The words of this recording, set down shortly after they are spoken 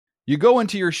You go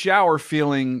into your shower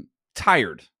feeling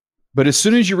tired, but as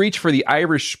soon as you reach for the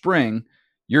Irish Spring,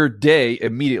 your day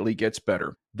immediately gets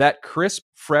better. That crisp,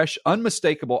 fresh,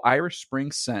 unmistakable Irish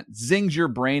Spring scent zings your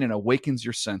brain and awakens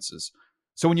your senses.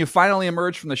 So when you finally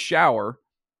emerge from the shower,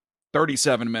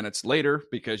 37 minutes later,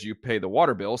 because you pay the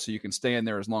water bill so you can stay in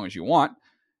there as long as you want,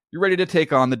 you're ready to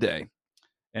take on the day.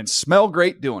 And smell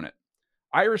great doing it.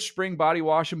 Irish Spring Body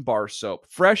Wash and Bar Soap.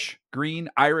 Fresh, green,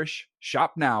 Irish.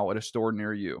 Shop now at a store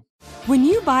near you. When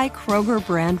you buy Kroger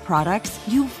brand products,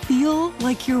 you feel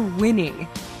like you're winning.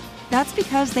 That's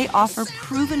because they offer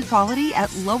proven quality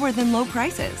at lower than low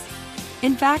prices.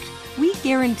 In fact, we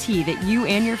guarantee that you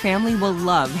and your family will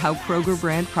love how Kroger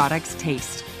brand products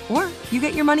taste, or you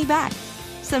get your money back.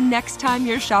 So next time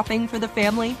you're shopping for the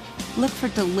family, look for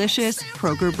delicious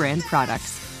Kroger brand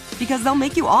products, because they'll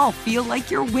make you all feel like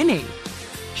you're winning.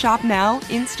 Shop now,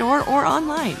 in-store, or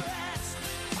online.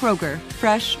 Kroger,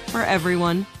 fresh for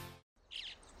everyone.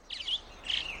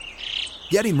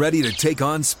 Getting ready to take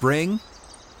on spring?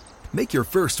 Make your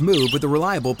first move with the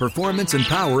reliable performance and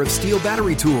power of Steel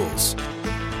battery tools.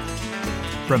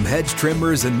 From hedge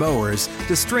trimmers and mowers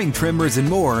to string trimmers and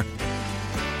more,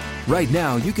 right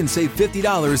now you can save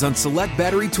 $50 on select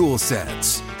battery tool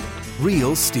sets.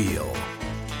 Real Steel.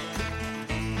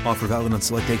 Offer valid on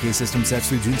select AK system sets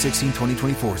through June 16,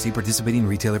 2024. See participating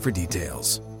retailer for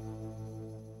details.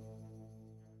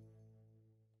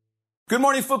 Good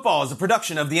Morning Football is a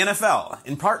production of the NFL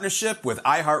in partnership with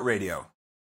iHeartRadio.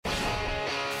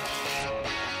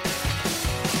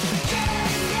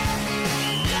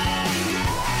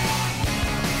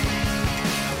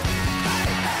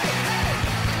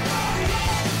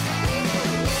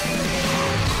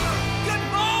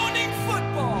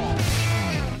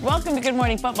 Welcome to Good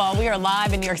Morning Football. We are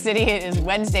live in New York City. It is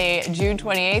Wednesday, June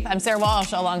 28th. I'm Sarah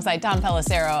Walsh alongside Tom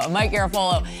Pelissero, Mike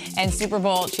Garafolo, and Super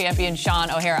Bowl champion Sean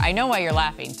O'Hara. I know why you're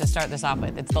laughing to start this off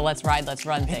with. It's the let's ride, let's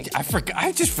run thing.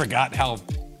 I just forgot how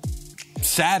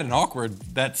sad and awkward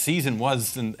that season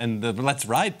was and the let's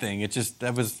ride thing.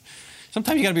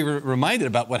 Sometimes you got to be reminded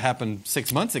about what happened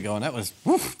 6 months ago, and that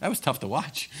was tough to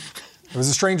watch. It was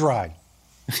a strange ride.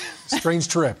 Strange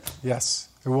trip. Yes,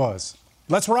 it was.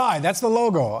 Let's ride. That's the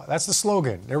logo. That's the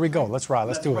slogan. There we go. Let's ride.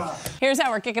 Let's do it. Here's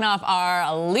how we're kicking off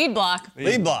our lead block.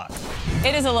 Lead block.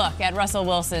 It is a look at Russell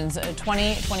Wilson's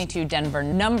 2022 Denver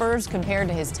numbers compared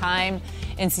to his time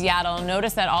in Seattle.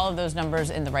 Notice that all of those numbers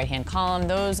in the right-hand column,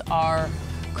 those are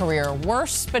career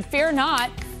worst, but fear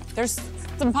not. There's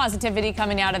some positivity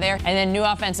coming out of there. And then new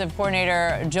offensive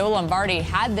coordinator Joe Lombardi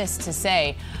had this to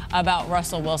say about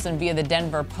Russell Wilson via the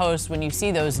Denver Post when you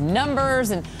see those numbers.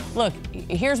 And look,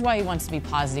 here's why he wants to be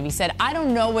positive. He said, I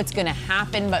don't know what's going to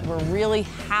happen, but we're really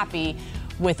happy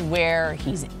with where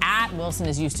he's at. Wilson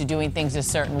is used to doing things a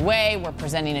certain way. We're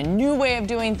presenting a new way of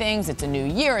doing things. It's a new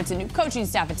year. It's a new coaching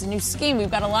staff. It's a new scheme.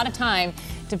 We've got a lot of time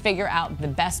to figure out the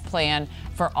best plan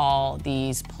for all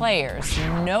these players.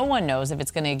 No one knows if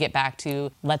it's going to get back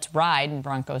to let's ride in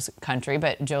Broncos country,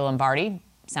 but Joe Lombardi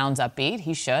sounds upbeat.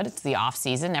 He should. It's the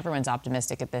offseason. Everyone's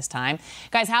optimistic at this time.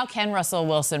 Guys, how can Russell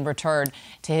Wilson return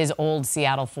to his old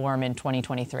Seattle form in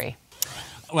 2023?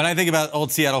 When I think about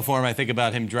old Seattle form, I think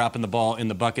about him dropping the ball in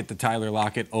the bucket to Tyler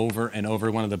Lockett over and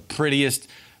over. One of the prettiest,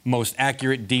 most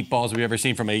accurate deep balls we've ever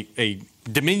seen from a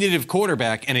diminutive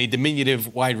quarterback and a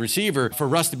diminutive wide receiver. For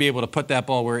Russ to be able to put that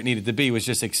ball where it needed to be was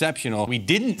just exceptional. We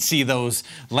didn't see those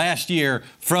last year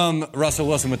from Russell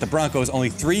Wilson with the Broncos. Only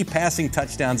 3 passing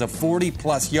touchdowns of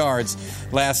 40-plus yards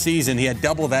last season. He had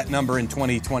double that number in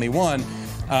 2021.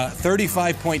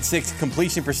 35.6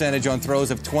 completion percentage on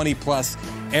throws of 20-plus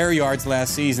air yards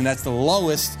last season. That's the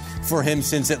lowest for him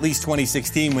since at least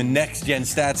 2016 when Next Gen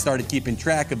Stats started keeping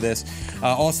track of this.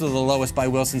 Also the lowest by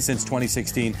Wilson since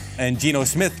 2016. And Geno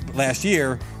Smith last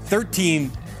year, 13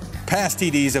 pass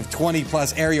TDs of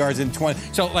 20-plus air yards in 20.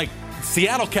 So,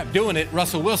 Seattle kept doing it.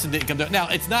 Russell Wilson didn't come down. Now,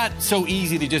 it's not so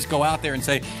easy to just go out there and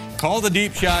say, call the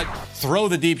deep shot, throw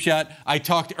the deep shot. I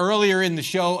talked earlier in the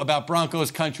show about Broncos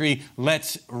country,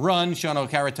 let's run. Sean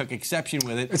O'Hara took exception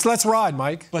with it. It's let's ride,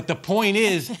 Mike. But the point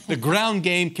is, the ground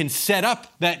game can set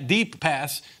up that deep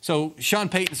pass. So Sean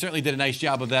Payton certainly did a nice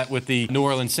job of that with the New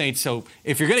Orleans Saints. So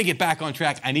if you're going to get back on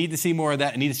track, I need to see more of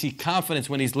that. I need to see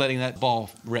confidence when he's letting that ball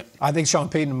rip. I think Sean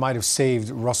Payton might have saved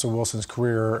Russell Wilson's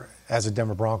career as a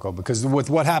Denver Bronco, because with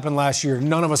what happened last year,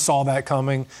 none of us saw that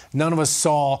coming. None of us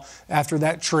saw after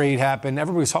that trade happened.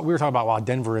 We were talking about, wow,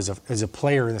 Denver is a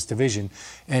player in this division,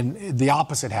 and the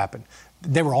opposite happened.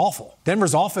 they were awful.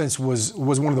 Denver's offense was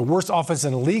one of the worst offenses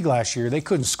in the league last year. They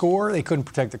couldn't score. They couldn't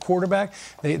protect the quarterback.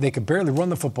 They could barely run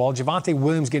the football. Javonte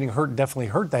Williams getting hurt definitely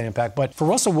hurt that impact. But for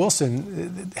Russell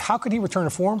Wilson, how could he return to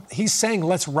form? He's saying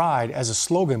let's ride as a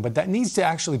slogan, but that needs to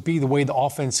actually be the way the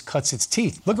offense cuts its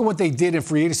teeth. Look at what they did in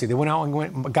free agency. They went out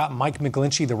and got Mike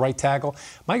McGlinchey, the right tackle.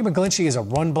 Mike McGlinchey is a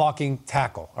run-blocking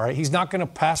tackle, all right? He's not going to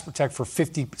pass protect for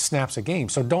 50 snaps a game.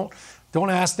 So don't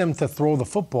ask them to throw the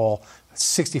football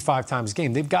 65 times a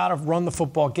game. They've got to run the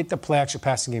football, get the play-action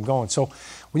passing game going. So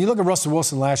when you look at Russell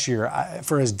Wilson last year,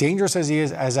 for as dangerous as he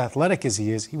is, as athletic as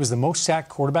he is, he was the most sacked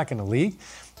quarterback in the league.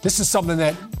 This is something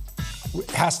that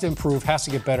has to improve, has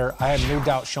to get better. I have no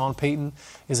doubt Sean Payton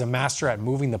is a master at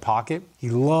moving the pocket. He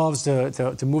loves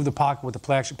to move the pocket with the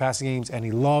play-action passing games, and he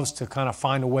loves to kind of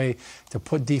find a way to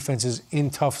put defenses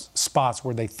in tough spots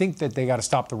where they think that they got to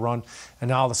stop the run, and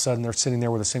now all of a sudden they're sitting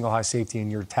there with a single high safety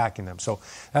and you're attacking them. So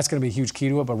that's going to be a huge key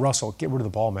to it. But Russell, get rid of the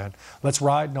ball, man. Let's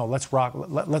ride. No, let's rock.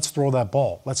 Let's throw that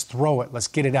ball. Let's throw it. Let's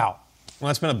get it out. Well,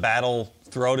 it's been a battle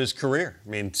throughout his career. I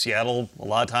mean, Seattle a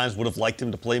lot of times would have liked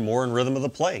him to play more in rhythm of the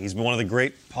play. He's been one of the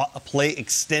great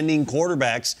play-extending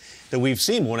quarterbacks that we've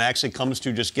seen when it actually comes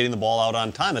to just getting the ball out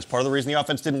on time. That's part of the reason the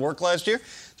offense didn't work last year.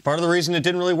 It's part of the reason it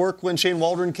didn't really work when Shane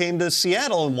Waldron came to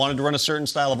Seattle and wanted to run a certain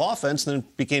style of offense. Then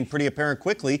it became pretty apparent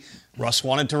quickly Russ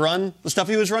wanted to run the stuff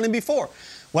he was running before.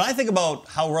 When I think about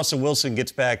how Russell Wilson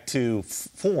gets back to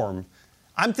form,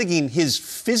 I'm thinking his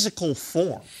physical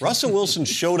form. Russell Wilson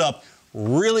showed up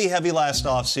really heavy last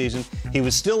offseason. He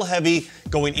was still heavy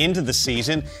going into the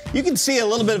season. You can see a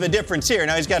little bit of a difference here.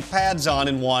 Now he's got pads on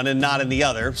in one and not in the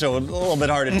other, so a little bit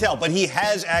hard to tell. But he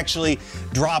has actually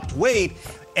dropped weight,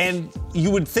 and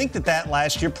you would think that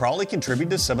last year probably contributed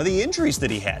to some of the injuries that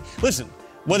he had. Listen,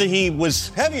 whether he was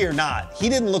heavy or not, he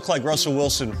didn't look like Russell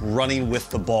Wilson running with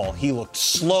the ball. He looked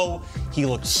slow. He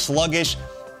looked sluggish.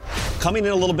 Coming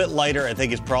in a little bit lighter, I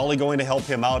think, is probably going to help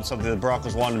him out, something the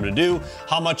Broncos wanted him to do.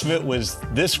 How much of it was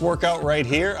this workout right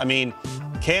here? I mean,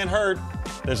 can't hurt.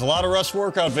 There's a lot of Russ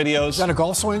workout videos. Is that a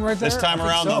golf swing right there? This time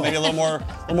around, though, maybe a little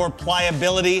more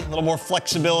pliability, a little more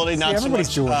flexibility, not so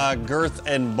much girth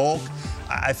and bulk.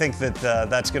 I think that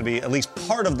that's going to be at least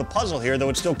part of the puzzle here, though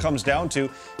it still comes down to,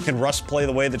 can Russ play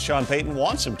the way that Sean Payton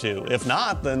wants him to? If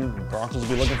not, then Broncos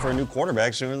will be looking for a new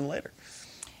quarterback sooner than later.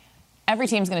 Every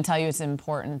team's going to tell you it's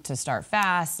important to start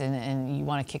fast and you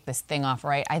want to kick this thing off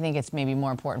right. I think it's maybe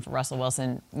more important for Russell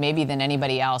Wilson maybe than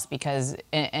anybody else because,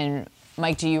 and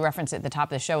Mike G, you referenced it at the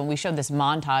top of the show, and we showed this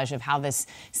montage of how this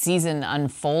season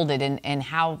unfolded and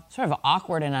how sort of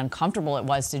awkward and uncomfortable it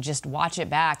was to just watch it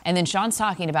back. And then Sean's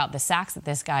talking about the sacks that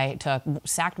this guy took,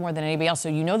 sacked more than anybody else. So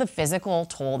you know the physical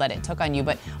toll that it took on you,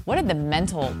 but what did the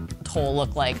mental toll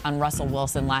look like on Russell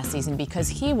Wilson last season? Because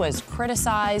he was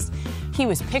criticized, he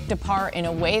was picked apart in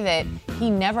a way that he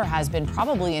never has been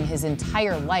probably in his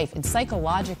entire life. And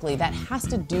psychologically, that has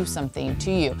to do something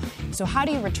to you. So how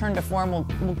do you return to form? Well,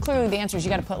 clearly the answer is you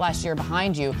got to put last year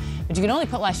behind you, but you can only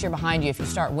put last year behind you if you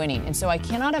start winning. And so I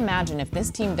cannot imagine if this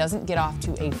team doesn't get off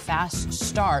to a fast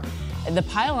start, the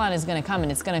pile-on is going to come,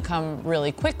 and it's going to come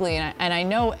really quickly. And I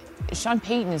know Sean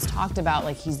Payton has talked about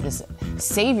like he's this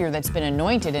savior that's been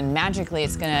anointed and magically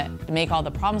it's going to make all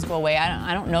the problems go away.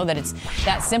 I don't know that it's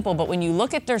that simple, but when you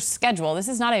look at their schedule, this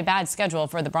is not a bad schedule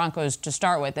for the Broncos to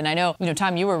start with. And I know,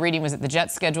 Tom, you were reading, was it the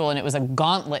Jets schedule, and it was a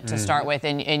gauntlet to start with,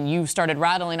 and you started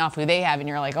rattling off who they have, and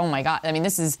you're like, oh my God. I mean,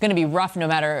 this is going to be rough no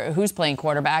matter who's playing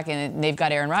quarterback, and they've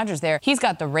got Aaron Rodgers there. He's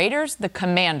got the Raiders, the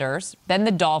Commanders, then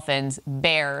the Dolphins,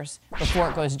 Bears, before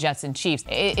it goes Jets and Chiefs.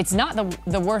 It's not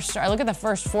the worst. I look at the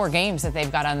first 4 games that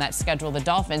they've got on that schedule. The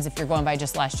Dolphins, if you're going by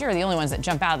just last year, are the only ones that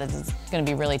jump out. That's going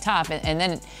to be really tough. And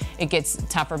then it gets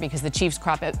tougher because the Chiefs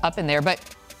crop up in there.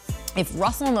 But if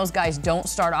Russell and those guys don't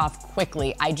start off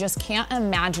quickly, I just can't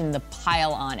imagine the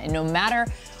pile on. And no matter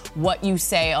what you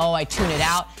say, oh, I tune it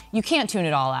out, you can't tune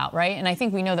it all out, right? And I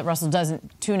think we know that Russell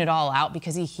doesn't tune it all out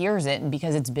because he hears it and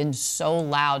because it's been so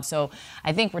loud. So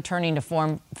I think returning to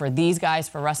form for these guys,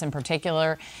 for Russ in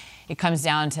particular, it comes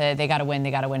down to they got to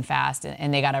win fast,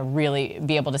 and they got to really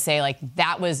be able to say, like,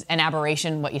 that was an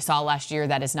aberration, what you saw last year.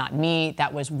 That is not me.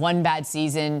 That was one bad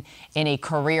season in a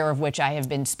career of which I have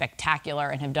been spectacular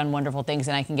and have done wonderful things,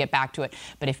 and I can get back to it.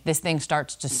 But if this thing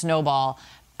starts to snowball,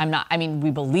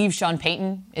 we believe Sean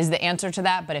Payton is the answer to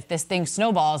that, but if this thing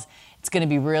snowballs, it's going to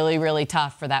be really, really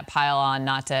tough for that pile on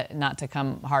not to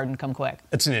come hard and come quick.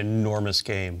 It's an enormous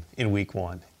game in week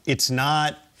 1. It's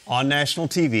not on national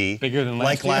TV. Bigger than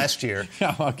last year.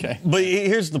 Yeah, okay. But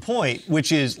here's the point,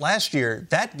 which is last year,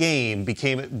 that game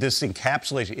became this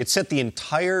encapsulation. It set the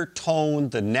entire tone,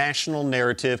 the national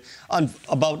narrative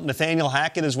about Nathaniel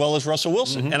Hackett as well as Russell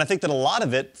Wilson. Mm-hmm. And I think that a lot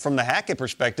of it, from the Hackett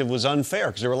perspective, was unfair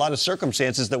because there were a lot of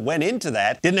circumstances that went into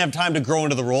that. Didn't have time to grow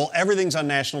into the role. Everything's on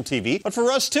national TV. But for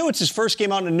Russ, too, it's his first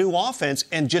game out in a new offense.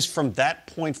 And just from that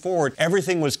point forward,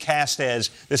 everything was cast as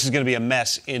this is going to be a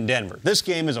mess in Denver. This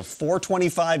game is a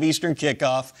 4:25 Eastern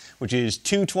kickoff, which is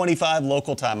 2:25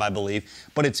 local time, I believe.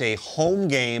 But it's a home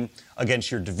game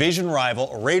against your division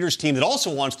rival, a Raiders team that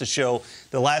also wants to show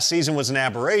that last season was an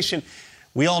aberration.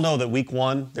 We all know that week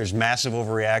one, there's massive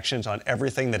overreactions on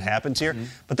everything that happens here. Mm-hmm.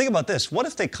 But think about this. What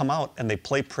if they come out and they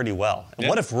play pretty well? And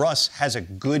what if Russ has a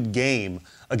good game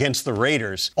against the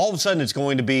Raiders? All of a sudden, it's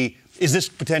going to be, is this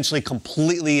potentially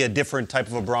completely a different type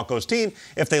of a Broncos team?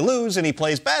 If they lose and he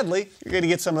plays badly, you're going to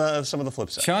get some of the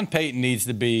flip side. Sean Payton needs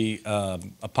to be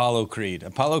Apollo Creed.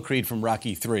 Apollo Creed from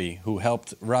Rocky III, who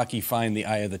helped Rocky find the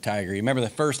eye of the tiger. You remember the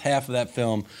first half of that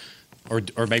film?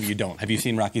 Or maybe you don't. Have you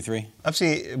seen Rocky III? I've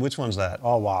seen. Which one's that?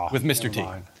 Oh, wow. With Mr. T.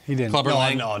 He didn't. Clubber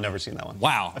Lang? No, I've never seen that one.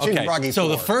 Wow. I've seen Rocky So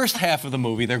IV. the first half of the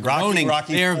movie, they're groaning.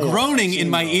 They're groaning in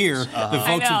my ear. The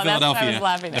folks in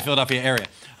Philadelphia, the Philadelphia area.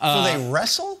 So they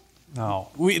wrestle? No.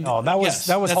 That was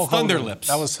Hulk Hogan. Thunderlips.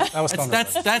 That was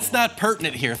Thunderlips. That's not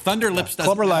pertinent here. Thunderlips does.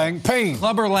 Clubber Lang, Payne.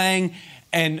 Clubber Lang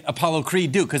and Apollo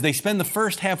Creed do, because they spend the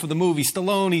first half of the movie.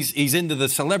 Stallone, he's into the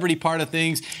celebrity part of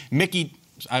things. Mickey.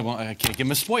 I can't give him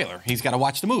a spoiler. He's got to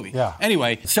watch the movie. Yeah.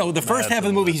 Anyway, so the first half of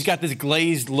the movie, he's got this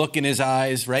glazed look in his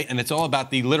eyes, right? And it's all about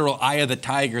the literal eye of the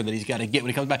tiger that he's got to get when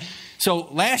he comes back. So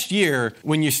last year,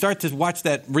 when you start to watch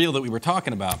that reel that we were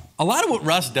talking about, a lot of what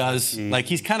Russ does, like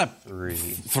he's kind of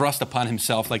thrust upon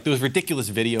himself, like those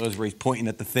ridiculous videos where he's pointing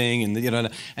at the thing and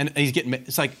he's getting.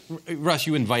 It's like, Russ,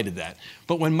 you invited that.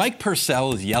 But when Mike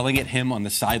Purcell is yelling at him on the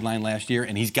sideline last year,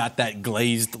 and he's got that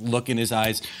glazed look in his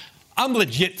eyes, I'm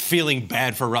legit feeling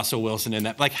bad for Russell Wilson in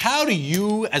that. Like, how do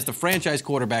you, as the franchise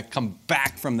quarterback, come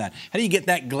back from that? How do you get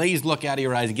that glazed look out of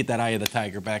your eyes and get that eye of the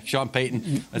tiger back? Sean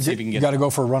Payton, let's see if we can get it. You got to go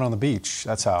for a run on the beach.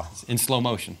 That's how. In slow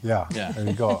motion. Yeah. There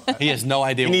you go. He has no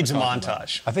idea He what needs a we're talking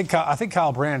montage. about. I think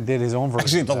Kyle Brandt did his own version.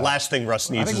 Actually, the last thing Russ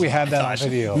needs I think is we had that on montage.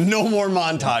 video. No more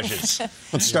montages.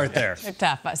 Let's start there. They're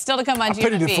tough. But still to come on I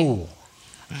pity the fool.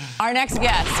 Our next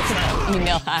guest,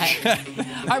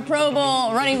 our Pro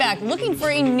Bowl running back looking for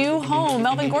a new home.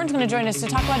 Melvin Gordon's going to join us to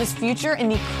talk about his future and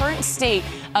the current state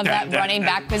of that running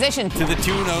back position. To the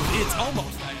tune of, it's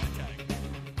almost.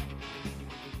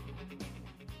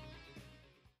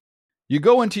 You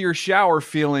go into your shower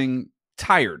feeling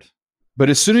tired, but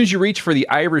as soon as you reach for the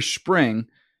Irish Spring,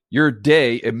 your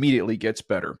day immediately gets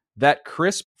better. That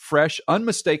crisp, fresh,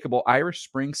 unmistakable Irish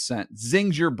Spring scent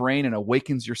zings your brain and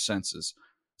awakens your senses.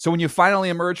 So when you finally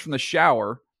emerge from the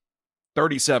shower,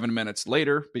 37 minutes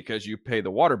later, because you pay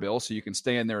the water bill so you can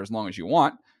stay in there as long as you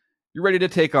want, you're ready to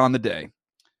take on the day.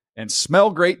 And smell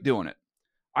great doing it.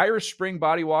 Irish Spring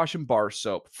Body Wash and Bar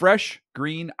Soap. Fresh,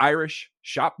 green, Irish.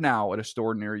 Shop now at a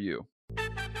store near you.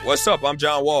 What's up? I'm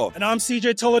John Wall. And I'm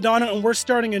CJ Toledano, and we're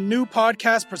starting a new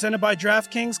podcast presented by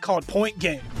DraftKings called Point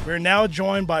Game. We're now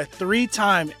joined by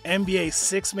three-time NBA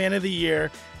Sixth Man of the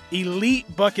Year,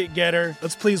 elite bucket getter.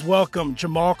 Let's please welcome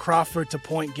Jamal Crawford to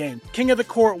Point Game. King of the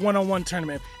Court one-on-one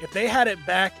tournament. If they had it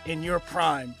back in your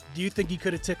prime, do you think you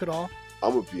could have took it all?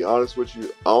 I'm going to be honest with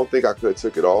you. I don't think I could have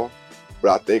took it all,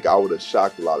 but I think I would have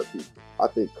shocked a lot of people. I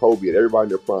think Kobe and everybody in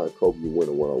their prime, Kobe would win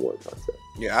a one-on-one contest.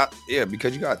 Yeah,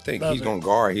 because you got to think. He's going to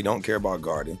guard. He don't care about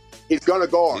guarding. He's going to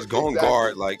guard. He's going to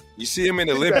guard. Like, you see him in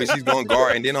the Olympics, he's going to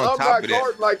guard. And then on top of that. I'm not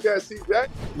guarding like that, CJ.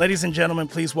 Ladies and gentlemen,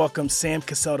 please welcome Sam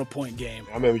Cassell to Point Game.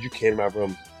 I remember you came out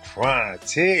from prime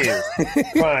 10.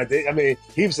 I mean,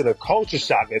 he was in a culture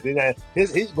shock. And then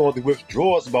he's going through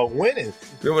withdrawals about winning.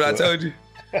 Remember what I told you?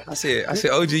 I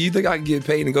said, OG, you think I can get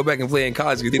paid and go back and play in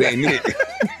college because it ain't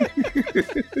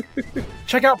it?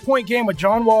 Check out Point Game with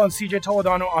John Wall and CJ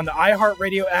Toledano on the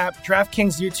iHeartRadio app,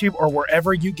 DraftKings YouTube, or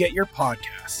wherever you get your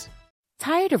podcasts.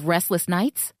 Tired of restless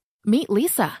nights? Meet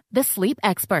Lisa, the sleep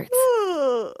experts.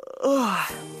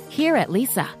 Here at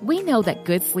Lisa, we know that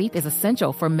good sleep is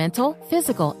essential for mental,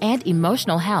 physical, and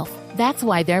emotional health. That's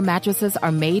why their mattresses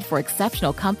are made for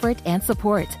exceptional comfort and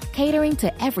support, catering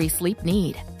to every sleep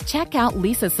need. Check out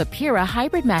Lisa's Sapira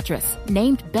Hybrid Mattress,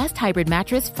 named Best Hybrid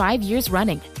Mattress 5 years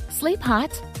running. Sleep hot?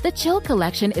 The Chill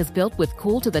Collection is built with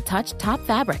cool-to-the-touch top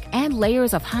fabric and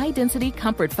layers of high-density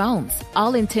comfort foams,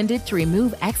 all intended to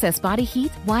remove excess body heat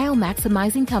while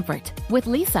maximizing comfort. With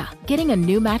Lisa, getting a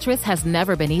new mattress has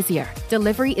never been easier.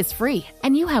 Delivery is free,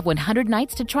 and you have 100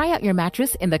 nights to try out your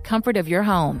mattress in the comfort of your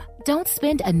home. Don't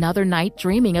spend another night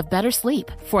dreaming of better sleep.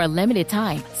 For a limited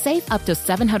time, save up to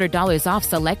 $700 off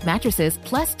select mattresses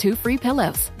plus 2 free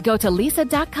pillows. Go to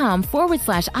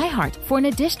leesa.com/iHeart for an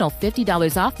additional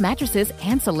 $50 off mattresses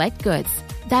and select goods.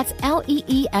 That's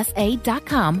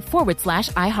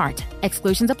LEESA.com/iHeart.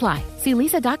 Exclusions apply. See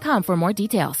leesa.com for more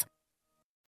details.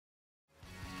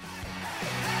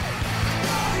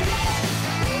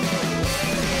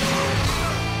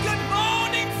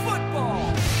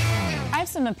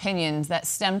 Some opinions that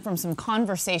stem from some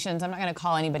conversations. I'm not going to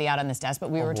call anybody out on this desk,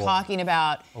 but we were talking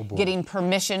about getting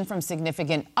permission from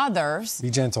significant others. Be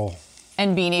gentle.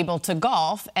 And being able to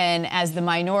golf. And as the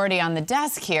minority on the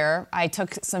desk here, I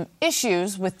took some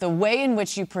issues with the way in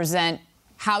which you present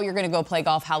how you're going to go play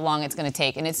golf, how long it's going to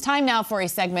take. And it's time now for a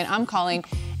segment I'm calling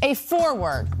a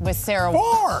forward with Sara.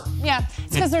 Yeah,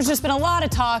 it's because there's just been a lot of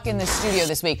talk in the studio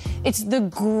this week. It's the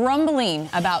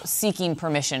grumbling about seeking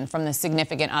permission from the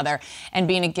significant other and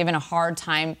being given a hard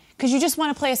time because you just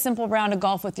want to play a simple round of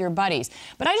golf with your buddies.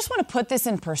 But I just want to put this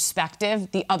in perspective,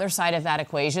 the other side of that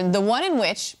equation, the one in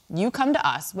which you come to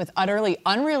us with utterly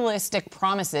unrealistic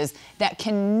promises that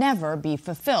can never be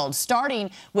fulfilled, starting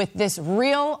with this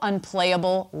real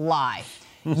unplayable lie.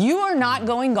 You are not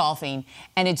going golfing,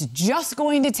 and it's just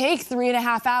going to take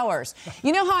 3.5 hours.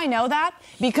 You know how I know that?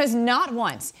 Because not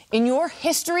once in your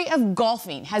history of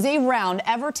golfing has a round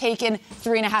ever taken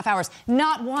 3.5 hours.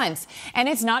 Not once. And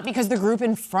it's not because the group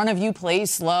in front of you plays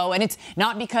slow, and it's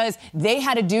not because they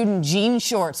had a dude in jean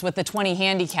shorts with the 20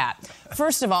 handicap.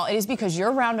 First of all, it is because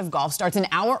your round of golf starts an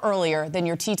hour earlier than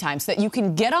your tee time so that you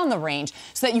can get on the range,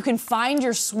 so that you can find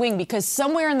your swing, because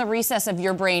somewhere in the recess of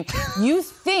your brain, you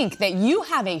think that you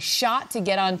have a shot to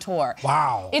get on tour.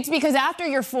 Wow. It's because after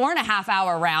your 4.5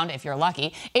 hour round, if you're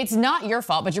lucky, it's not your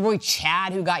fault, but your boy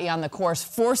Chad, who got you on the course,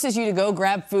 forces you to go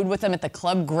grab food with him at the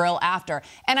club grill after.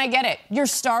 And I get it. You're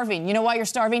starving. You know why you're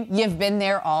starving? You've been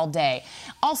there all day.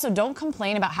 Also, don't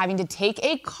complain about having to take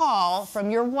a call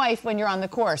from your wife when you're on the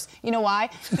course. You know why?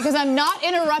 Because I'm not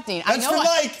interrupting. That's for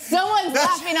Mike. Someone's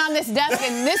laughing on this desk,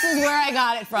 and this is where I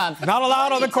got it from. Not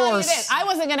allowed on the course. I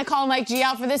wasn't going to call Mike G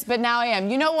out for this, but now I am.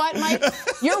 You know what, Mike?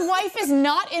 Your wife is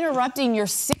not interrupting your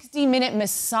 60-minute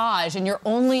massage and your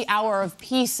only hour of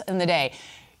peace in the day.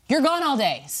 You're gone all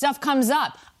day. Stuff comes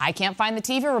up. I can't find the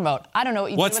TV remote. I don't know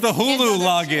what you What's do with the Hulu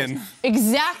login?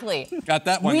 Exactly. Got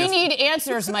that one. We need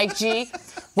answers, Mike G.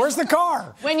 Where's the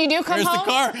car? When you do come Where's home.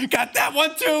 Where's the car? Got that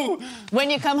one too.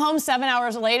 When you come home 7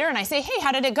 hours later and I say, hey,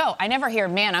 how did it go? I never hear,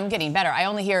 man, I'm getting better. I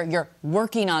only hear you're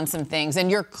working on some things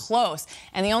and you're close.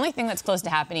 And the only thing that's close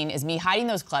to happening is me hiding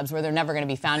those clubs where they're never going to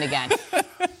be found again.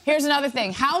 Here's another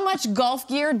thing. How much golf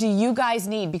gear do you guys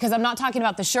need? Because I'm not talking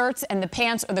about the shirts and the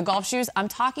pants or the golf shoes. I'm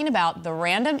talking about the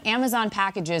random Amazon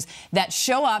packages that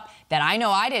show up that I know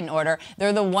I didn't order.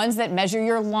 They're the ones that measure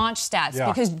your launch stats. Yeah.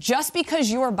 Because just because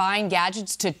you are buying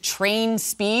gadgets to train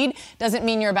speed doesn't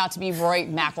mean you're about to be Roy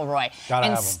McIlroy.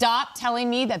 And stop telling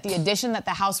me that the addition that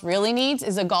the house really needs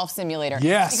is a golf simulator.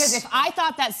 Yes. Because if I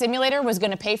thought that simulator was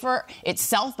going to pay for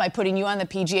itself by putting you on the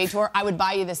PGA Tour, I would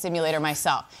buy you the simulator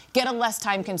myself. Get a less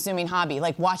time-consuming hobby,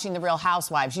 like watching The Real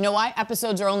Housewives. You know why?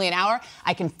 Episodes are only an hour.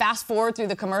 I can fast forward through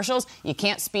the commercials. You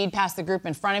can't speed past the group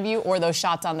in front of you or those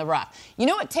shots on the rough. You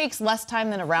know what takes less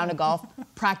time than a round of golf?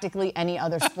 Practically any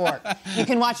other sport. You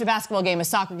can watch a basketball game, a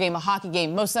soccer game, a hockey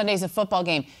game, most Sundays a football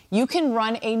game. You can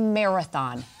run a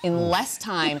marathon in less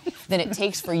time than it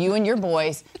takes for you and your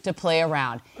boys to play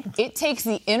around. It takes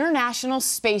the International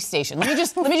Space Station. Let me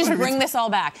just bring this all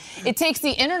back. It takes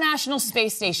the International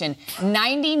Space Station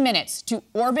 90 minutes to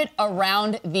orbit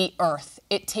around the Earth.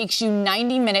 It takes you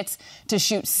 90 minutes to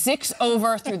shoot 6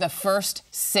 over through the first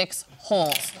 6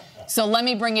 holes. So let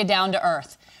me bring you down to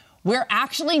earth. We're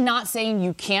actually not saying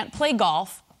you can't play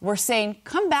golf. We're saying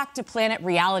come back to Planet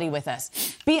Reality with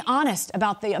us. Be honest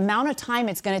about the amount of time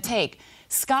it's going to take.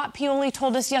 Scott Pioli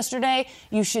told us yesterday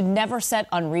you should never set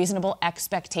unreasonable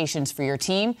expectations for your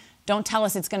team. Don't tell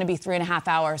us it's going to be 3.5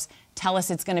 hours. Tell us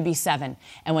it's going to be 7.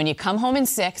 And when you come home in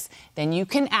 6, then you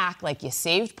can act like you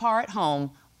saved par at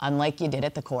home, unlike you did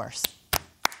at the course.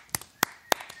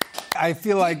 I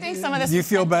feel like you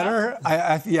feel better.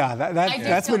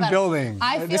 That's been building.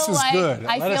 This was good.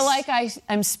 I feel like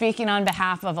I'm speaking on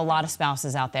behalf of a lot of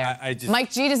spouses out there.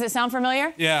 Mike G, does it sound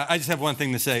familiar? Yeah, I just have one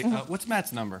thing to say. What's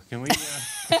Matt's number? Can we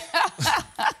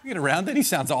get around it? He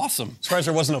sounds awesome. Surprised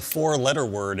there wasn't a 4-letter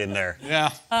word in there.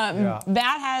 Yeah.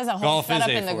 Matt has a whole setup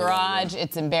in the garage.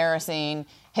 It's embarrassing.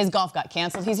 His golf got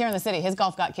canceled. He's here in the city. His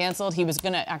golf got canceled. He was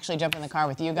going to actually jump in the car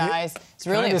with you guys. It's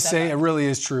really Can I just say it really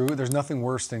is true. There's nothing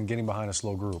worse than getting behind a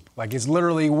slow group. Like, it's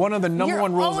literally one of the number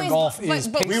one rules in golf is pace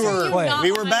of play.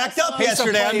 We were backed up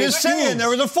yesterday. I'm just saying, there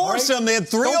was a foursome. They had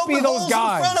three open holes in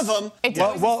front of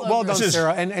them. Well done,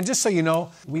 Sarah. And just so you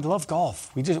know, we love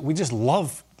golf. We just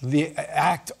love the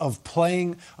act of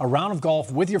playing a round of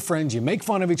golf with your friends. You make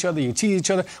fun of each other, you tease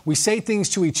each other. We say things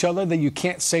to each other that you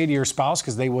can't say to your spouse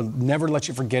because they will never let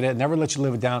you forget it, never let you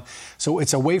live it down. So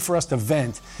it's a way for us to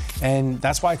vent, and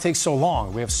that's why it takes so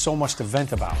long. We have so much to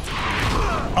vent about.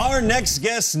 Our next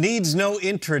guest needs no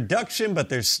introduction, but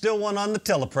there's still one on the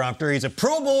teleprompter. He's a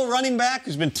Pro Bowl running back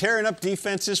who's been tearing up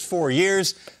defenses for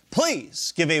years.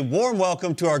 Please give a warm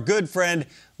welcome to our good friend,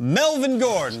 Melvin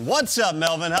Gordon. What's up,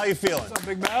 Melvin? How you feeling? What's up,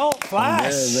 Big Mel?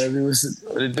 Flash. Yeah, baby.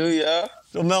 What it do, y'all?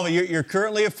 So, Melvin, you're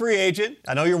currently a free agent.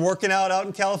 I know you're working out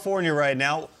in California right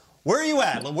now. Where are you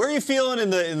at? Where are you feeling in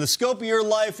the scope of your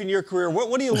life and your career?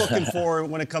 What are you looking for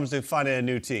when it comes to finding a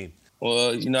new team?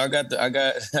 Well, you know, I got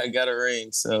a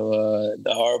ring, so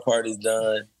the hard part is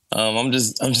done. I'm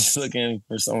just looking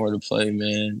for somewhere to play,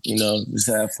 man. You know, just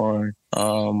have fun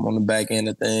on the back end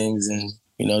of things, and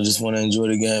you know, just want to enjoy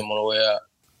the game on the way out.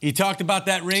 You talked about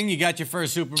that ring. You got your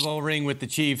first Super Bowl ring with the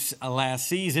Chiefs last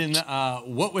season.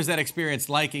 What was that experience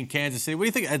like in Kansas City?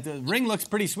 What do you think? The ring looks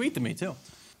pretty sweet to me too.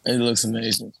 It looks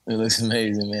amazing. It looks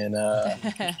amazing, man.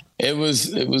 It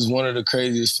was one of the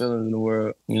craziest feelings in the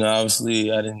world. You know,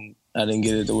 obviously I didn't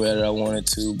get it the way that I wanted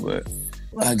to, but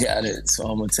I got it, so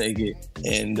I'm gonna take it.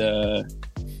 And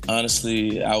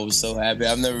honestly, I was so happy.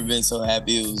 I've never been so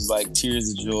happy. It was like tears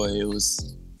of joy. It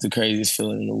was the craziest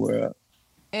feeling in the world.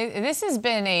 This has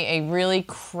been a really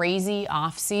crazy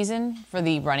offseason for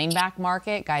the running back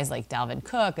market. Guys like Dalvin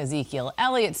Cook, Ezekiel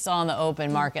Elliott still on the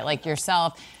open market like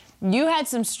yourself. You had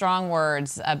some strong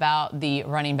words about the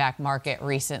running back market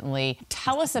recently.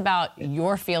 Tell us about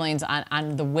your feelings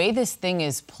on the way this thing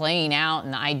is playing out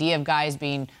and the idea of guys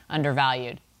being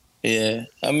undervalued. Yeah,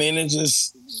 I mean, it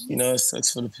just, you know, it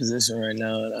sucks for the position right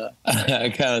now. And I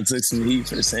kind of took some heat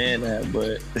for saying that,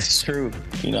 but it's true.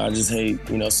 You know, I just hate,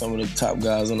 you know, some of the top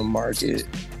guys on the market.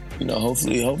 You know,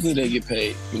 hopefully they get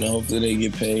paid. You know, hopefully they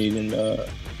get paid, and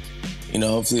you know,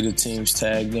 hopefully the teams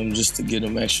tag them just to get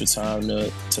them extra time to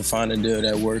find a deal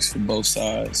that works for both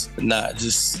sides, not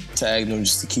just tag them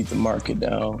just to keep the market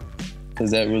down, because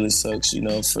that really sucks, you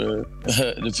know, for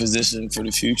the position for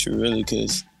the future, really,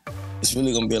 because it's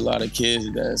really going to be a lot of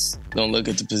kids that's going to look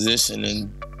at the position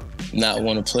and not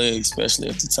want to play, especially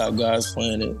if the top guys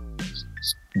playing it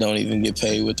don't even get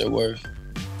paid what they're worth.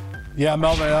 Yeah,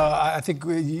 Melvin, I think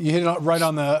you hit it right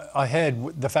on the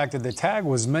head. The fact that the tag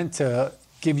was meant to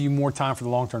give you more time for the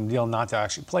long-term deal, not to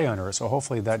actually play under it. So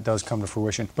hopefully that does come to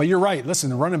fruition. But you're right. Listen,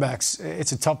 the running backs,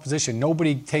 it's a tough position.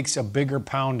 Nobody takes a bigger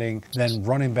pounding than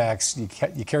running backs. You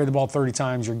carry the ball 30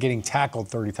 times, you're getting tackled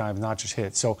 30 times, not just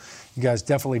hit. So you guys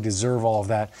definitely deserve all of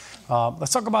that.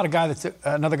 Let's talk about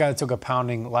another guy that took a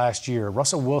pounding last year.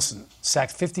 Russell Wilson,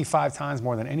 sacked 55 times,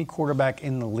 more than any quarterback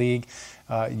in the league.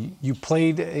 You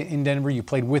played in Denver. You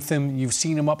played with him. You've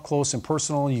seen him up close and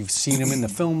personal. You've seen him in the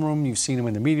film room. You've seen him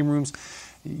in the meeting rooms.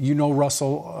 You know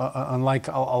Russell, unlike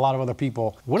a lot of other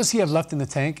people. What does he have left in the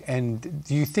tank? And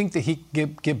do you think that he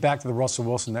can get back to the Russell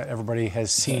Wilson that everybody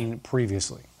has seen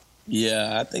previously?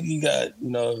 Yeah, I think he got, you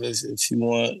know, if he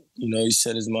want, you know, he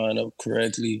set his mind up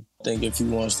correctly. I think if he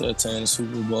wants to attain a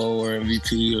Super Bowl or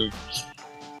MVP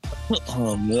or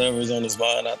whatever's on his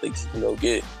mind, I think he can go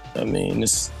get. I mean,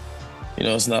 it's, you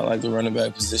know, it's not like the running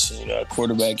back position. You know, at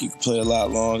quarterback, you can play a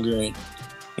lot longer. And,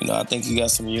 you know, I think he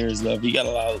got some years left. He got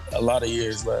a lot of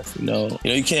years left, you know.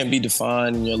 You can't be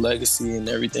defined in your legacy and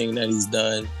everything that he's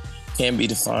done can't be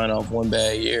defined off one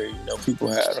bad year. You know, people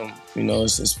had him. You know,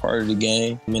 it's just part of the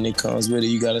game. I mean, it comes with it.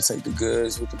 You got to take the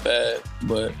goods with the bad.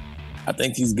 But I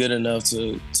think he's good enough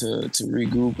to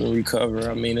regroup and recover.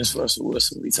 I mean, it's Russell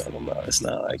Wilson we talking about. It's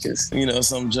not like it's, you know,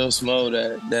 some Joe Smo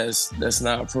that's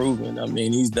not proven. I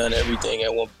mean, he's done everything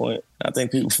at one point. I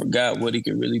think people forgot what he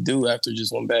could really do after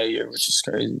just one bad year, which is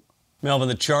crazy. Melvin,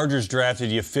 the Chargers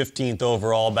drafted you 15th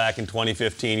overall back in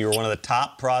 2015. You were one of the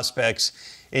top prospects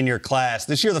in your class.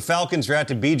 This year, the Falcons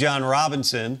drafted Bijan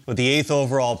Robinson with the 8th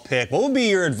overall pick. What would be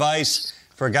your advice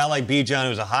for a guy like Bijan,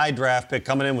 who's a high draft pick,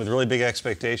 coming in with really big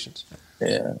expectations?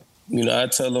 Yeah. You know, I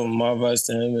tell him, my advice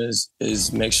to him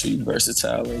is make sure you're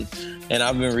versatile. And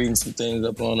I've been reading some things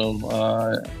up on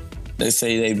him. They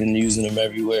say they've been using him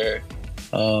everywhere,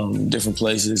 different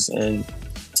places. And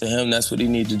to him, that's what he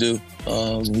needs to do.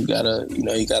 You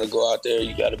gotta go out there.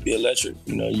 You gotta be electric.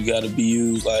 You know, you gotta be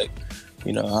used like,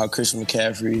 you know, how Christian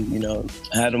McCaffrey, you know,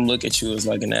 had him look at you as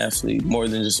like an athlete more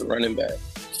than just a running back.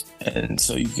 and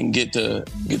so you can get the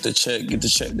check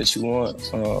that you want,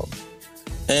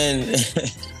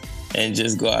 and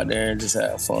just go out there and just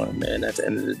have fun, man. At the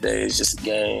end of the day, it's just a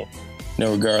game.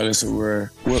 Regardless of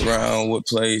what round, what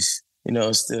place,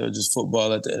 it's still just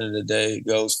football at the end of the day. It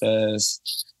goes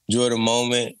fast. Enjoy the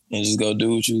moment and just go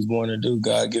do what you was born to do.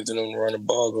 God gives them to run the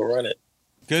ball, go run it.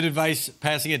 Good advice,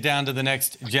 passing it down to the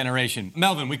next generation.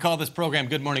 Melvin, we call this program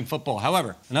Good Morning Football.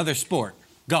 However, another sport,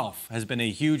 golf, has been a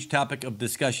huge topic of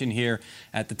discussion here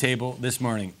at the table this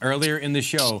morning. Earlier in the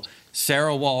show,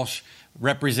 Sara Walsh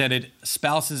represented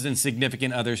spouses and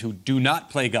significant others who do not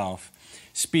play golf,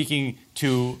 speaking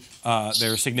to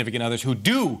their significant others who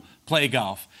do play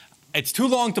golf. It's too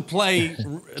long to play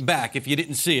back if you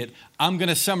didn't see it. I'm going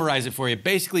to summarize it for you.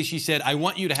 Basically, she said, I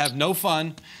want you to have no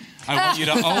fun. I want you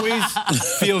to always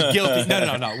feel guilty.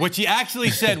 No. What she actually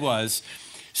said was,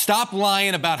 stop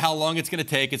lying about how long it's going to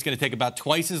take. It's going to take about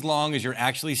twice as long as you're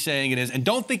actually saying it is. And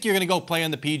don't think you're going to go play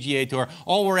on the PGA Tour.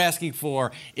 All we're asking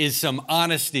for is some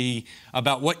honesty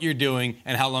about what you're doing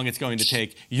and how long it's going to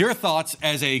take. Your thoughts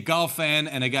as a golf fan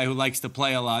and a guy who likes to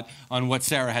play a lot on what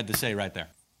Sara had to say right there.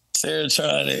 Sara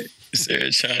tried it,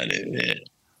 man.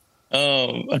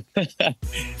 I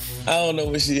don't know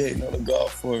what she hating on the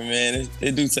golf for, man.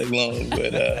 It do take long,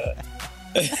 but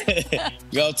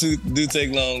golf do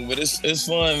take long. But it's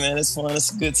fun, man. It's fun.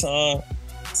 It's a good time.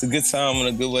 It's a good time and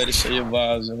a good way to show your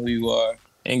vibes and who you are,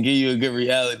 and give you a good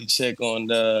reality check on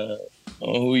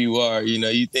who you are.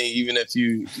 You think even if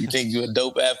you think you're a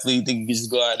dope athlete, you think you can just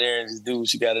go out there and just do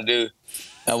what you got to do.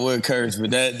 I would curse, but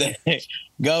that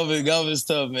golf is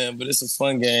tough, man. But it's a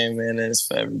fun game, man, and it's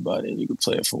for everybody. And you can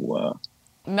play it for a while.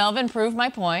 Melvin proved my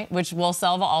point, which Will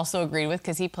Selva also agreed with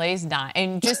because he plays nine.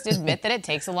 And just admit that it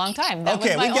takes a long time.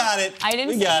 Okay, we got it. I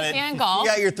didn't say fan golf. You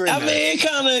got your 3 minutes. I mean, it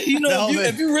kind of,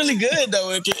 if you're really good,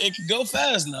 though, it can go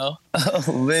fast now.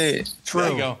 Oh, man. True.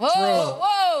 There you go. Whoa, whoa.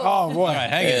 Oh, boy. All right,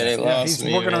 hang it. He's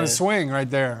working on his swing right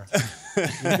there.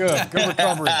 Good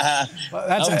recovery.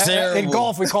 In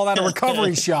golf, we call that a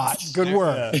recovery shot. Good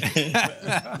work.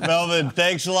 Melvin,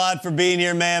 thanks a lot for being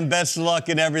here, man. Best of luck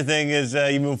in everything as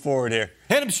you move forward here.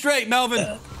 Hit him straight, Melvin.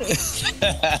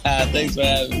 Thanks for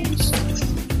having me.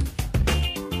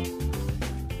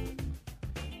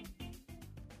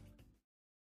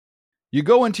 You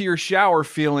go into your shower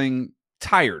feeling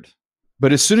tired,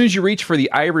 but as soon as you reach for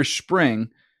the Irish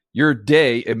Spring, your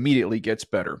day immediately gets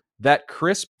better. That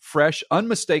crisp, fresh,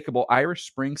 unmistakable Irish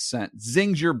Spring scent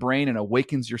zings your brain and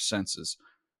awakens your senses.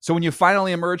 So when you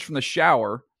finally emerge from the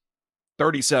shower,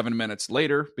 37 minutes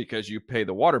later, because you pay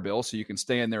the water bill so you can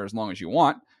stay in there as long as you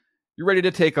want, you're ready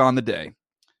to take on the day.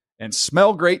 And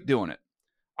smell great doing it.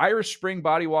 Irish Spring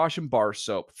Body Wash and Bar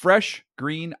Soap. Fresh,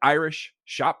 green, Irish.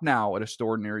 Shop now at a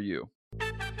store near you.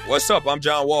 What's up? I'm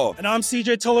John Wall. And I'm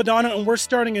CJ Toledano, and we're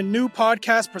starting a new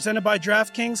podcast presented by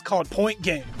DraftKings called Point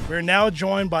Game. We're now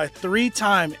joined by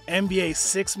 3-time NBA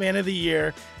Sixth Man of the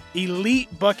Year,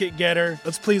 elite bucket getter.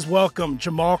 Let's please welcome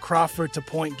Jamal Crawford to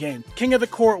Point Game. King of the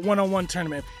Court one-on-one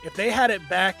tournament. If they had it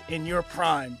back in your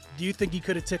prime, do you think you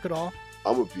could have took it all?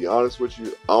 I'm going to be honest with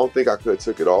you. I don't think I could have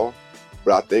took it all,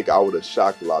 but I think I would have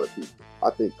shocked a lot of people.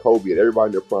 I think Kobe and everybody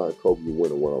in their prime, Kobe would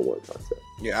win a one-on-one contest.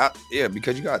 Yeah,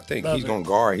 because you got to think. He's going to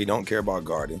guard. He don't care about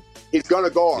guarding. He's going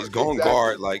to guard. He's going to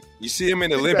guard. Like, you see him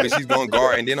in the Olympics, he's going to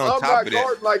guard. And then on top of that. I'm not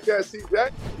guarding like that,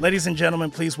 CJ. Ladies and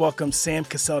gentlemen, please welcome Sam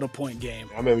Cassell to Point Game.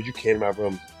 I remember you came out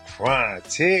from crying,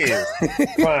 tears.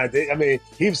 I mean,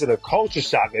 he was in a culture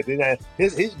shock. And then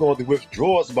he's going through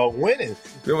withdrawals about winning.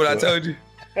 Remember what I told you?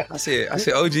 I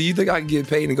said, OG, you think I can get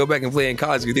paid and go back and play in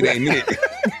college? You think they ain't it?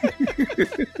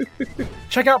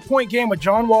 Check out Point Game with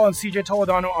John Wall and CJ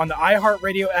Toledano on the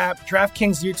iHeartRadio app,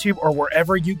 DraftKings YouTube, or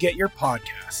wherever you get your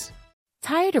podcasts.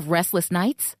 Tired of restless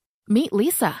nights? Meet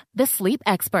Lisa, the sleep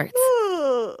experts.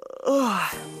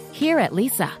 Here at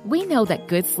Lisa, we know that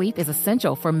good sleep is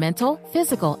essential for mental,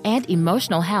 physical, and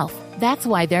emotional health. That's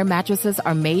why their mattresses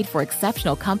are made for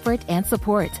exceptional comfort and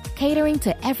support, catering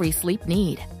to every sleep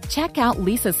need. Check out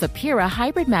Lisa's Sapira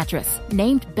Hybrid Mattress,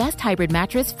 named Best Hybrid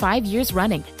Mattress 5 years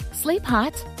running. Sleep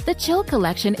hot? The Chill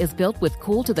Collection is built with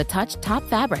cool-to-the-touch top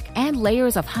fabric and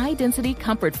layers of high-density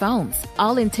comfort foams,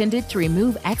 all intended to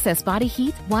remove excess body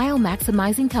heat while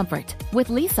maximizing comfort. With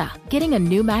Lisa, getting a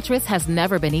new mattress has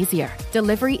never been easier.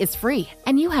 Delivery is free,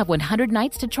 and you have 100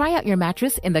 nights to try out your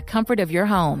mattress in the comfort of your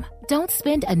home. Don't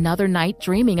spend another night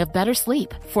dreaming of better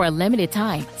sleep. For a limited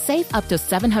time, save up to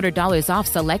 $700 off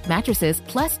select mattresses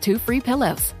plus 2 free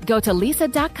pillows. Go to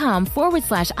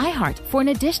lisa.com/iHeart for an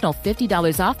additional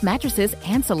 $50 off mattresses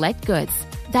and select goods.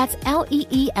 That's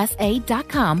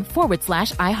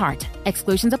LEESA.com/iHeart.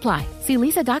 Exclusions apply. See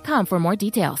lisa.com for more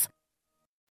details.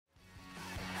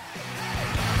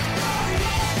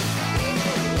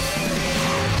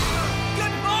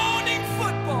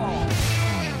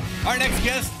 Our next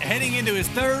guest, heading into his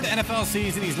third NFL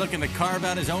season, he's looking to carve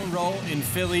out his own role in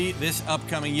Philly this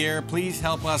upcoming year. Please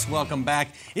help us welcome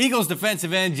back Eagles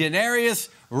defensive end Janarius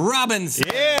Robinson.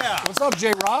 Yeah. What's up,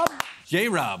 J-Rob?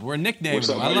 J-Rob, we're nicknaming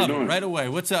him. I love it right away.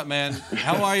 What's up, man?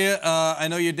 How are you? I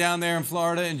know you're down there in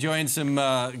Florida enjoying some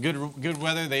good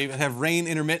weather. They have rain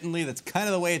intermittently. That's kind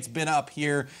of the way it's been up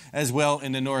here as well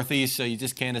in the Northeast, so you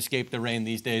just can't escape the rain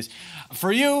these days.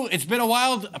 For you, it's been a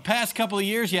wild past couple of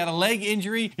years. You had a leg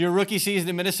injury your rookie season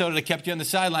in Minnesota that kept you on the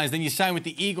sidelines. Then you signed with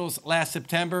the Eagles last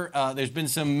September. There's been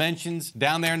some mentions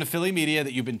down there in the Philly media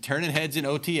that you've been turning heads in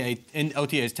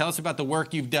OTAs. Tell us about the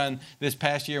work you've done this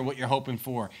past year and what you're hoping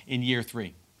for in year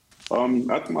 3.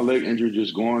 After my leg injury,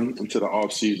 just going into the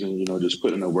off season, just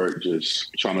putting in the work,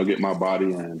 just trying to get my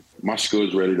body and my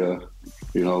skills ready to,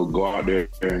 go out there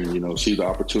and, see the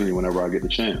opportunity whenever I get the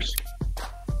chance.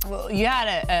 Well, you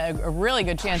had a really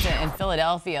good chance in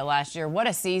Philadelphia last year. What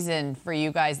a season for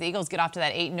you guys. The Eagles get off to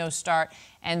that 8-0 start,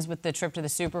 ends with the trip to the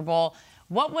Super Bowl.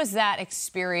 What was that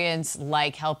experience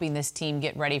like, helping this team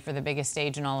get ready for the biggest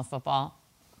stage in all of football?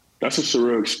 That's a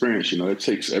surreal experience. It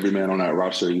takes every man on that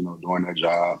roster, doing their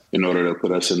job in order to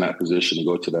put us in that position to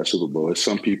go to that Super Bowl. It's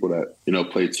some people that,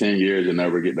 play 10 years and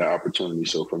never get that opportunity.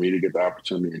 So for me to get the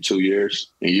opportunity in 2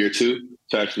 years, in year 2,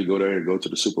 to actually go there and go to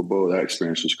the Super Bowl, that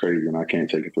experience was crazy, and I can't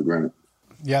take it for granted.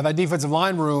 Yeah, that defensive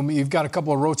line room, you've got a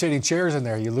couple of rotating chairs in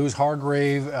there. You lose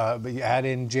Hargrave, but you add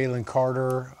in Jalen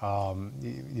Carter.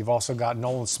 You've also got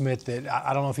Nolan Smith that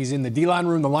I don't know if he's in the D-line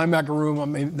room, the linebacker room. I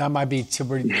mean, that might be to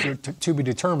be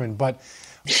determined. But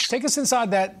take us inside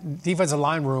that defensive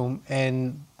line room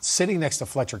and sitting next to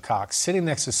Fletcher Cox, sitting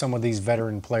next to some of these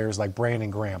veteran players like Brandon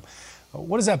Graham.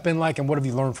 What has that been like, and what have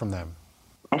you learned from them?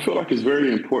 I feel like it's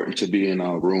very important to be in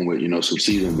a room with, some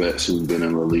seasoned vets who've been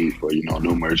in the league for,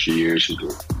 numerous years, who can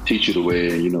teach you the way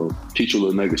and, teach you a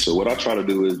little nuggets. So what I try to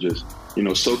do is just,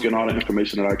 soak in all the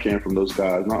information that I can from those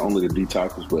guys, not only the D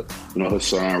tackles, but,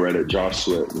 Hassan Reddick, Josh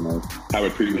Sweat, have a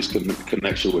previous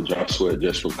connection with Josh Sweat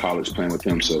just from college playing with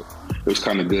him. So it was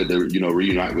kind of good to,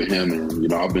 reunite with him.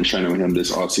 And, I've been training with him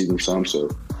this offseason some. So,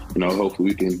 hopefully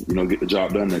we can, get the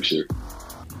job done next year.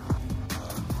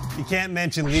 You can't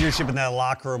mention leadership in that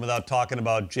locker room without talking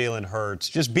about Jalen Hurts.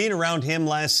 Just being around him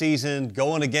last season,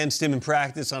 going against him in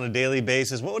practice on a daily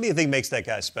basis, what do you think makes that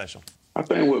guy special? I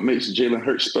think what makes Jalen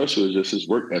Hurts special is just his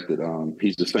work ethic.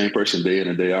 He's the same person day in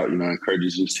and day out,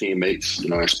 encourages his teammates,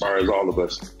 inspires all of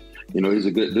us. He's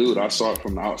a good dude. I saw it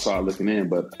from the outside looking in,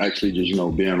 but actually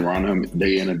just, being around him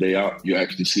day in and day out, you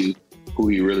actually see who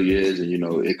he really is. And,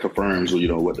 it confirms,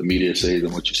 what the media says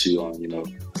and what you see on,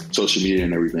 social media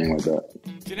and everything like that.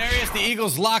 Janarius, the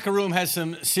Eagles locker room has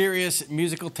some serious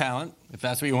musical talent, if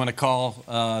that's what you want to call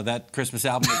that Christmas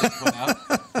album that they put out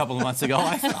a couple of months ago.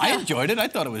 I enjoyed it. I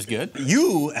thought it was good.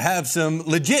 You have some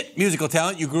legit musical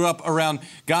talent. You grew up around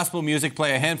gospel music,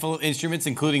 play a handful of instruments,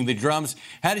 including the drums.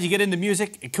 How did you get into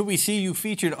music? Could we see you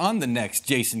featured on the next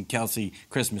Jason Kelce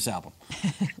Christmas album?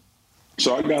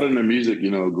 So I got into music,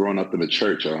 growing up in the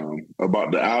church.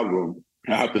 About the album,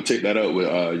 I have to take that up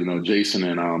with, Jason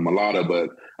and Malata, but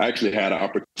I actually had an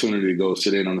opportunity to go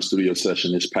sit in on the studio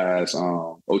session this past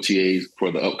OTAs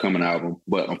for the upcoming album,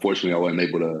 but unfortunately I wasn't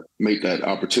able to make that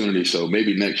opportunity, so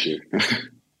maybe next year.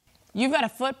 You've got a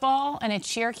football and a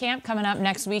cheer camp coming up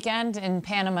next weekend in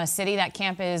Panama City. That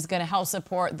camp is going to help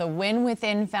support the Win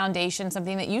Within Foundation,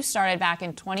 something that you started back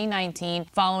in 2019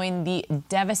 following the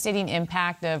devastating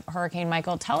impact of Hurricane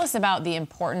Michael. Tell us about the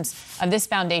importance of this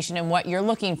foundation and what you're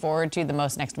looking forward to the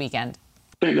most next weekend.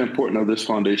 I think the importance of this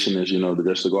foundation is,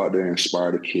 just to go out there and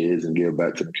inspire the kids and give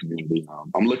back to the community.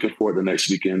 I'm looking forward to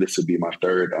next weekend. This will be my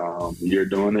third year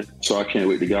doing it. So I can't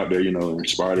wait to get out there,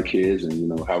 inspire the kids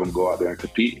and, have them go out there and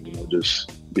compete.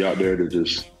 Just be out there to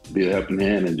just be a helping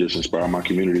hand and just inspire my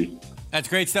community. That's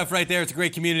great stuff right there. It's a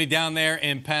great community down there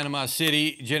in Panama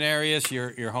City. Janarius,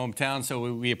 your hometown,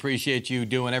 so we appreciate you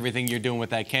doing everything you're doing with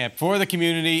that camp for the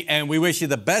community, and we wish you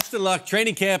the best of luck.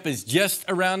 Training camp is just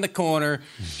around the corner.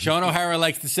 Sean O'Hara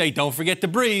likes to say, don't forget to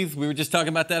breathe. We were just talking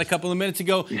about that a couple of minutes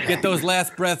ago. Get those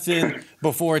last breaths in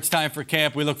before it's time for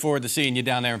camp. We look forward to seeing you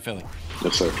down there in Philly.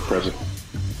 Yes, sir. Present.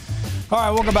 All right,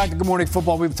 welcome back to Good Morning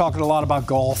Football. We've been talking a lot about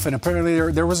golf, and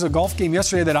apparently there was a golf game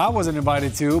yesterday that I wasn't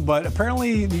invited to, but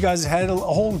apparently you guys had a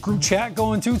whole group chat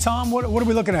going too, Tom. What are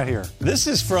we looking at here? This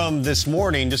is from this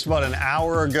morning, just about an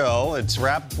hour ago. It's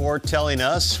Rappaport telling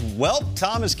us, well,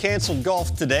 Tom has canceled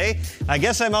golf today. I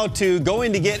guess I'm out to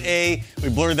going to get we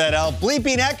blurred that out,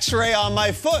 bleeping x-ray on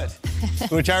my foot,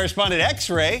 which I responded,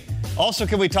 x-ray? Also,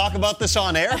 can we talk about this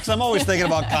on air? Because I'm always thinking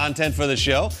about content for the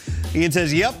show. Ian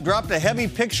says, yep, dropped a heavy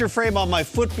picture frame on my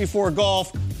foot before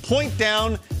golf, point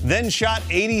down, then shot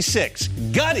 86.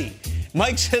 Gutty.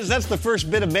 Mike says that's the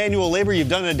first bit of manual labor you've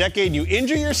done in a decade. You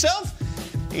injure yourself?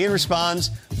 Ian responds,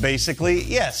 basically,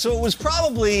 yes. So it was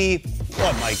probably,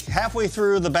 Mike, halfway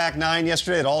through the back nine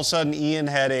yesterday that all of a sudden Ian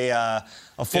had a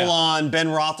full-on Ben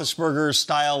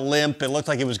Roethlisberger-style limp. It looked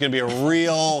like it was going to be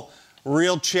a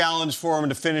real challenge for him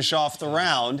to finish off the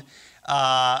round.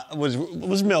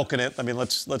 Was milking it. I mean,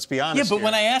 let's be honest. Yeah, but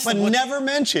when I asked him, never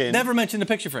mentioned the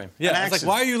picture frame. Yeah, I was like,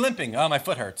 why are you limping? Oh, my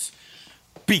foot hurts.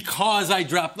 Because I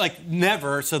dropped,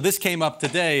 never. So this came up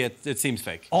today. It seems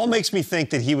fake. All makes me think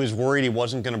that he was worried he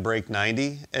wasn't going to break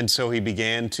 90, and so he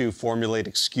began to formulate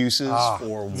excuses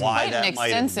for why that might have been. It's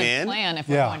quite an extensive plan if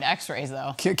we're going to X-rays,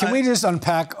 though. Can we just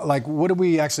unpack, what are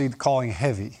we actually calling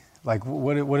heavy?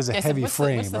 What is a heavy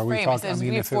frame? What's the are frame? we talking?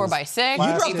 It says 4x6, you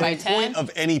drop 8x10. the point of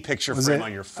any picture frame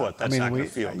on your foot. That's not going to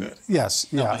feel good.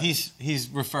 Yes, no, but he's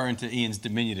referring to Ian's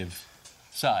diminutive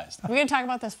size. Are we going to talk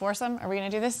about this foursome? Are we going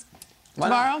to do this?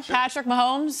 Tomorrow, sure. Patrick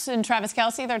Mahomes and Travis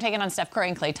Kelce, they're taking on Steph Curry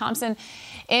and Klay Thompson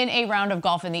in a round of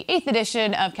golf in the 8th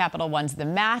edition of Capital One's The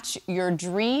Match. Your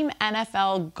dream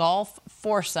NFL golf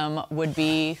foursome would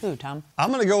be who, Tom? I'm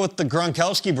going to go with the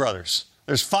Gronkowski brothers.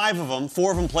 There's 5 of them.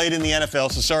 4 of them played in the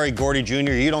NFL, so sorry, Gordy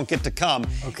Jr., you don't get to come.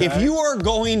 Okay. If you are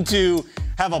going to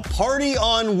have a party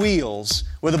on wheels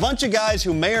with a bunch of guys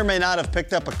who may or may not have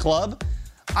picked up a club,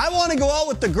 I want to go out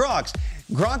with the Gronks.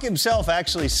 Gronk himself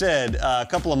actually said a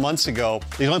couple of months ago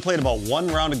he's only played about 1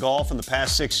 round of golf in the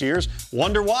past 6 years.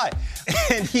 Wonder why?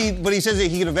 But he says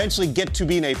that he could eventually get to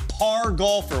being a par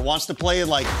golfer. Wants to play in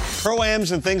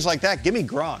pro-ams and things like that. Give me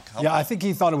Gronk. I think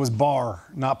he thought it was bar,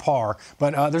 not par.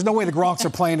 But there's no way the Gronks are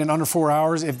playing in under 4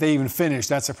 hours if they even finish.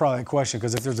 That's probably a question,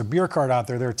 because if there's a beer cart out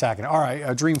there, they're attacking it. All right,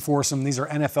 a dream foursome. These are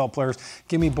NFL players.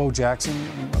 Give me Bo Jackson.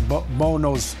 Bo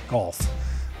knows golf.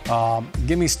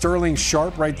 Give me Sterling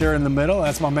Sharp right there in the middle.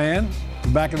 That's my man.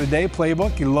 Back in the day,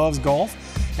 playbook. He loves golf.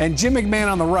 And Jim McMahon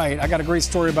on the right. I got a great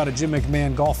story about a Jim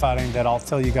McMahon golf outing that I'll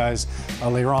tell you guys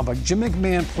later on. But Jim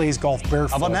McMahon plays golf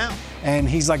barefoot. How about now? And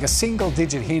he's like a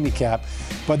single-digit handicap.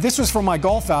 But this was from my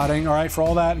golf outing, all right, for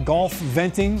all that golf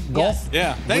venting. Golf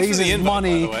raises for the invite,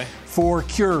 money by the way. for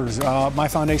cures. My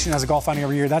foundation has a golf outing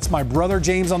every year. That's my brother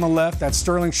James on the left. That's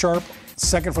Sterling Sharp.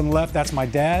 Second from the left, that's my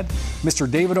dad, Mr.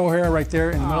 David O'Hara right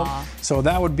there in the middle. So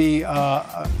that would be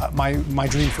my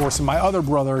dream foursome. My other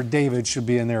brother, David, should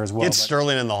be in there as well. Get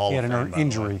Sterling in the Hall of Fame. He had an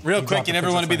injury. Real quick, you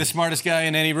never want to be the smartest guy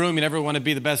in any room. You never want to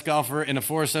be the best golfer in a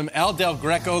foursome. Al Del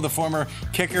Greco, the former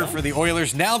kicker for the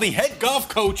Oilers, now the head golf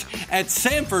coach at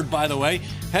Sanford, by the way.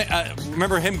 Hey,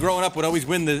 remember him growing up would always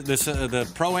win the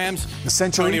pro-ams? The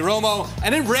Century. Tony Romo.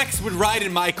 And then Rex would ride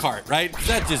in my cart, right?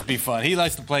 That'd just be fun. He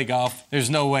likes to play golf.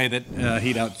 There's no way that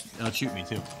he'd outshoot me,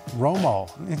 too. Romo.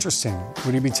 Interesting.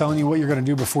 Would he be telling you what you're going to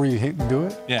do before you hit and do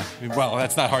it? Yeah. Well,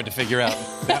 that's not hard to figure out.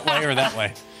 That way or that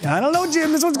way. I don't know,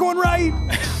 Jim. This one's going right.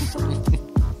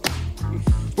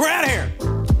 We're out of here.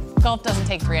 Golf doesn't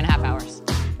take 3.5 hours.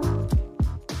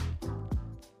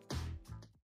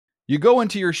 You go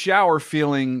into your shower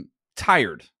feeling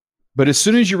tired, but as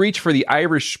soon as you reach for the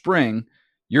Irish Spring,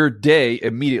 your day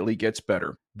immediately gets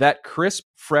better. That crisp,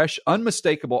 fresh,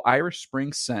 unmistakable Irish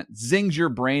Spring scent zings your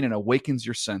brain and awakens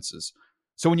your senses.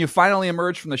 So when you finally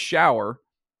emerge from the shower,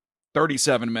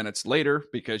 37 minutes later,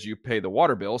 because you pay the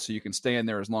water bill so you can stay in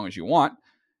there as long as you want,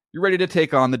 you're ready to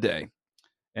take on the day.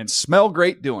 And smell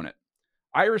great doing it.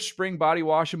 Irish Spring Body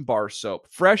Wash and Bar Soap.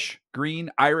 Fresh, green,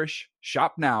 Irish.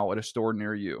 Shop now at a store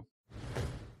near you.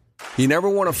 You never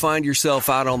want to find yourself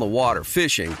out on the water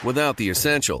fishing without the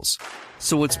essentials.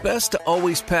 So it's best to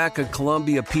always pack a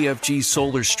Columbia PFG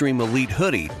Solar Stream Elite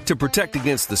hoodie to protect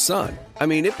against the sun. I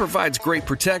mean, it provides great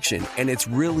protection, and it's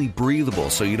really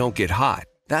breathable so you don't get hot.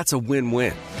 That's a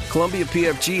win-win. Columbia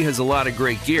PFG has a lot of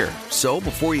great gear. So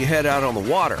before you head out on the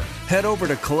water, head over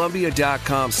to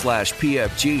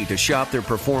Columbia.com/PFG to shop their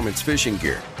performance fishing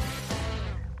gear.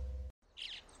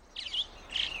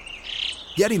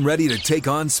 Getting ready to take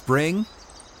on spring?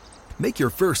 Make your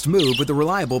first move with the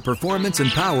reliable performance and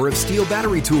power of Steel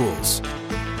battery tools.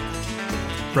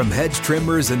 From hedge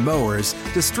trimmers and mowers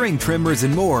to string trimmers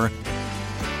and more,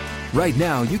 right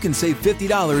now you can save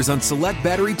 $50 on select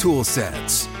battery tool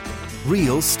sets.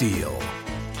 Real Steel.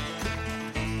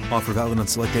 Offer valid on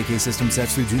select AK system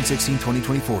sets through June 16,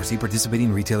 2024. See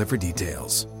participating retailer for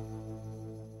details.